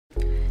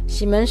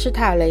西门斯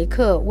塔雷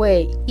克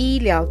为医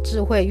疗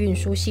智慧运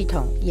输系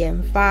统研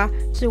发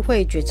智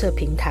慧决策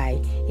平台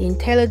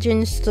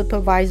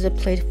Supervisor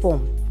Platform，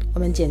 我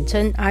们简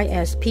称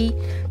ISP。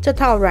 这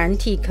套软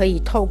体可以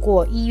透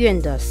过医院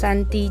的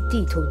 3D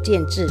地图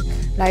建制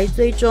来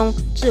追踪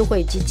智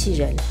慧机器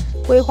人，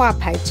规划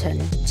排程、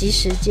及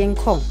时监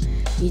控，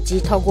以及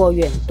透过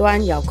远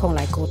端遥控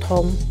来沟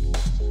通。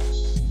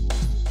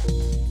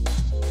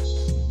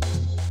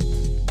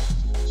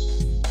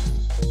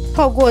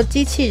透过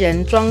机器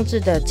人装置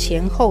的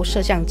前后摄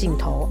像镜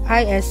头，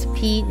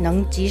 ISP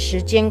能及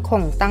时监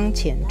控当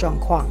前状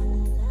况。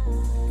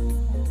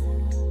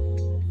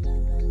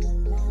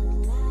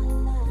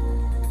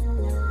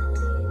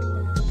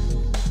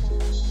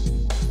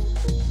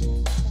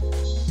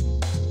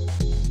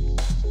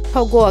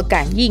透过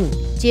感应、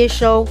接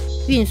收、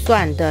运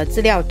算的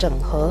资料整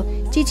合，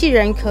机器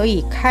人可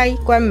以开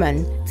关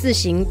门，自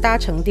行搭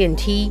乘电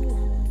梯。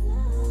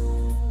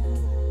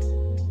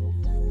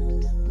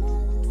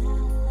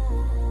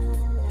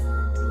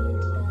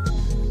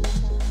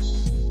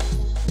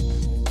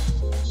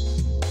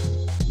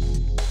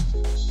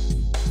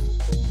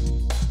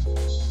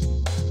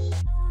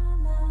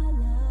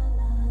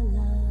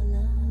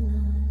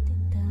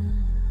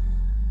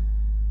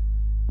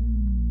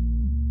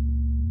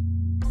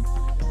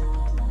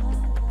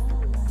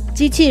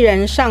机器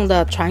人上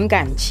的传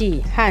感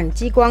器和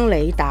激光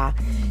雷达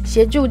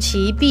协助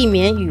其避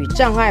免与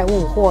障碍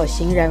物或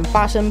行人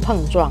发生碰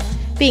撞，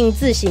并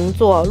自行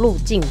做路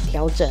径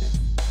调整。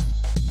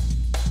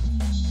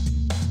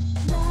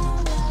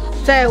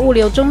在物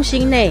流中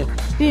心内，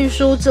运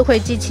输智慧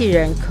机器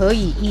人可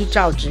以依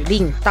照指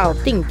令到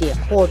定点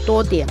或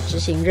多点执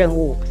行任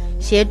务，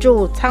协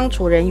助仓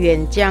储人员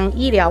将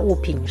医疗物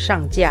品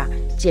上架、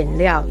检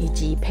料以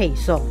及配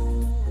送。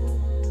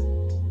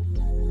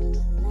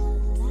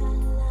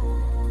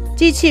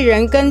机器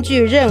人根据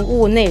任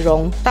务内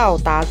容到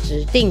达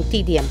指定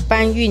地点，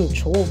搬运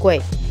储物柜，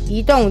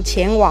移动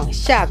前往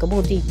下个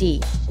目的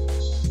地。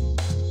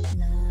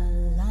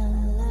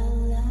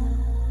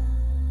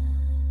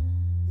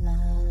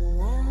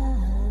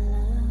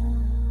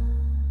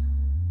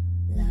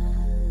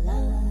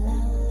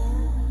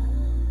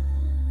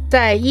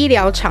在医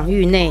疗场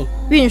域内，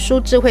运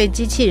输智慧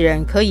机器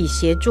人可以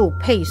协助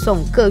配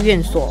送各院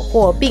所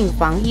或病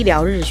房医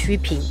疗日需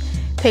品，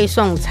配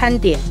送餐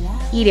点、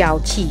医疗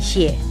器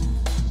械。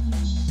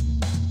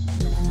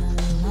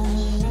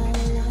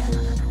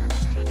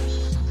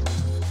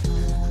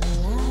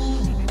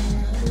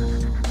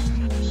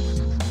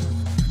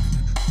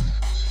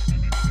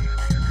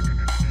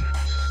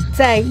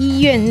在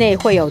医院内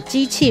会有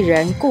机器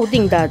人固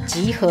定的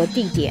集合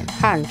地点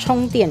和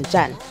充电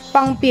站，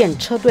方便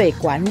车队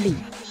管理。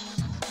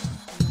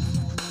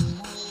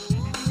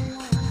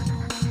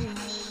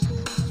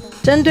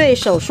针对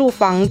手术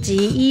房及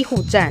医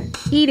护站、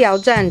医疗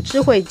站，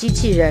智慧机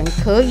器人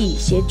可以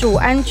协助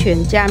安全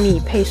加密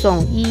配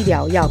送医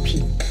疗药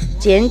品、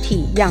检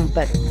体样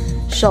本、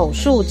手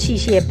术器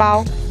械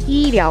包、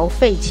医疗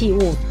废弃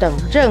物等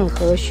任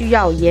何需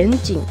要严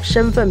谨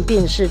身份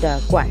辨识的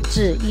管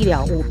制医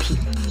疗物品。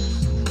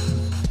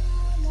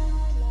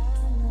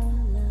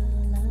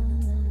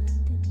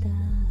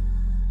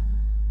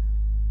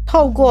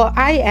透过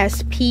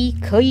ISP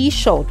可以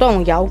手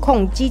动遥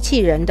控机器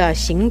人的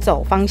行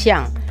走方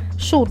向、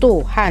速度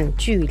和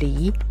距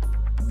离。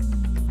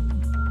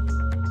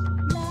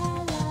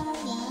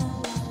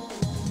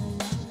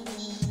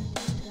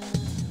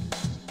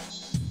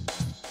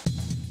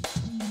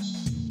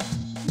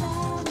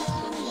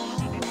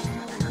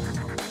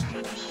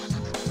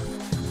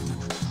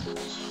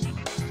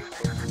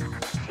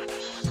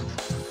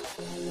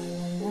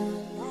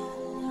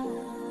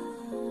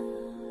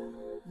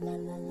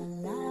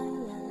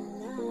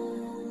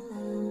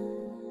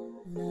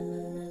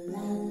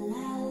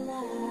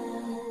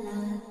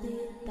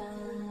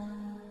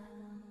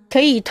可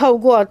以透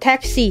过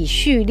Taxi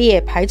序列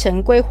排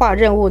程规划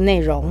任务内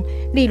容，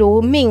例如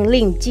命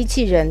令机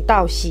器人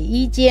到洗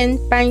衣间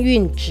搬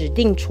运指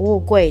定储物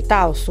柜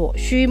到所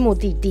需目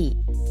的地。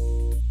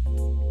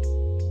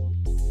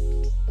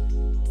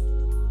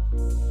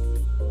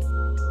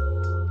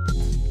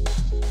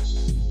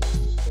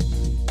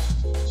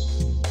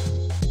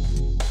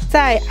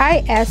在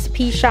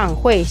ISP 上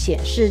会显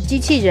示机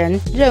器人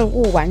任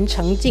务完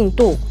成进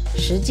度、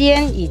时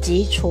间以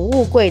及储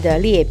物柜的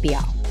列表。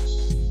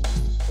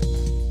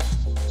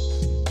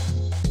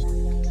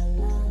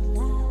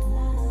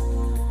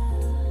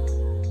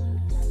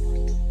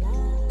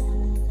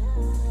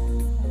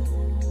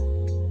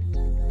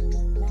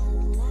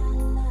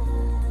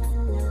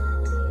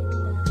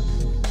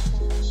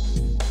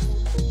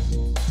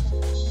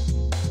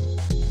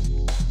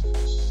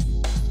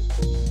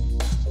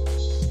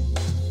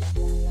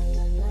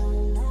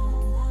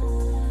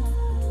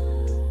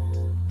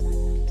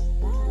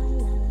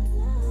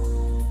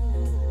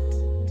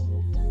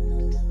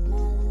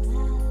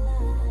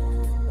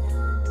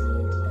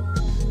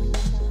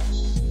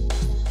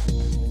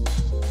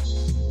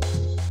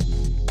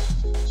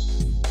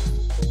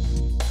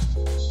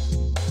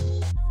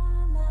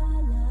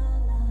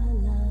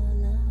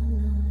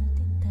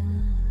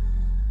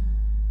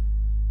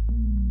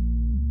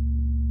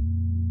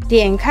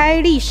点开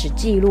历史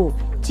记录，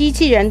机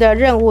器人的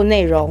任务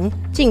内容、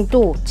进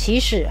度、起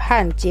始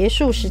和结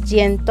束时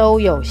间都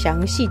有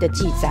详细的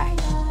记载。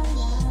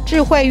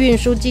智慧运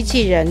输机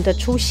器人的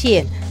出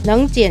现，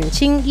能减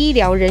轻医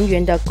疗人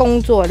员的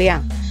工作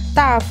量，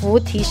大幅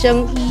提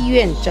升医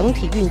院整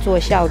体运作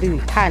效率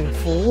和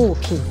服务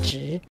品质。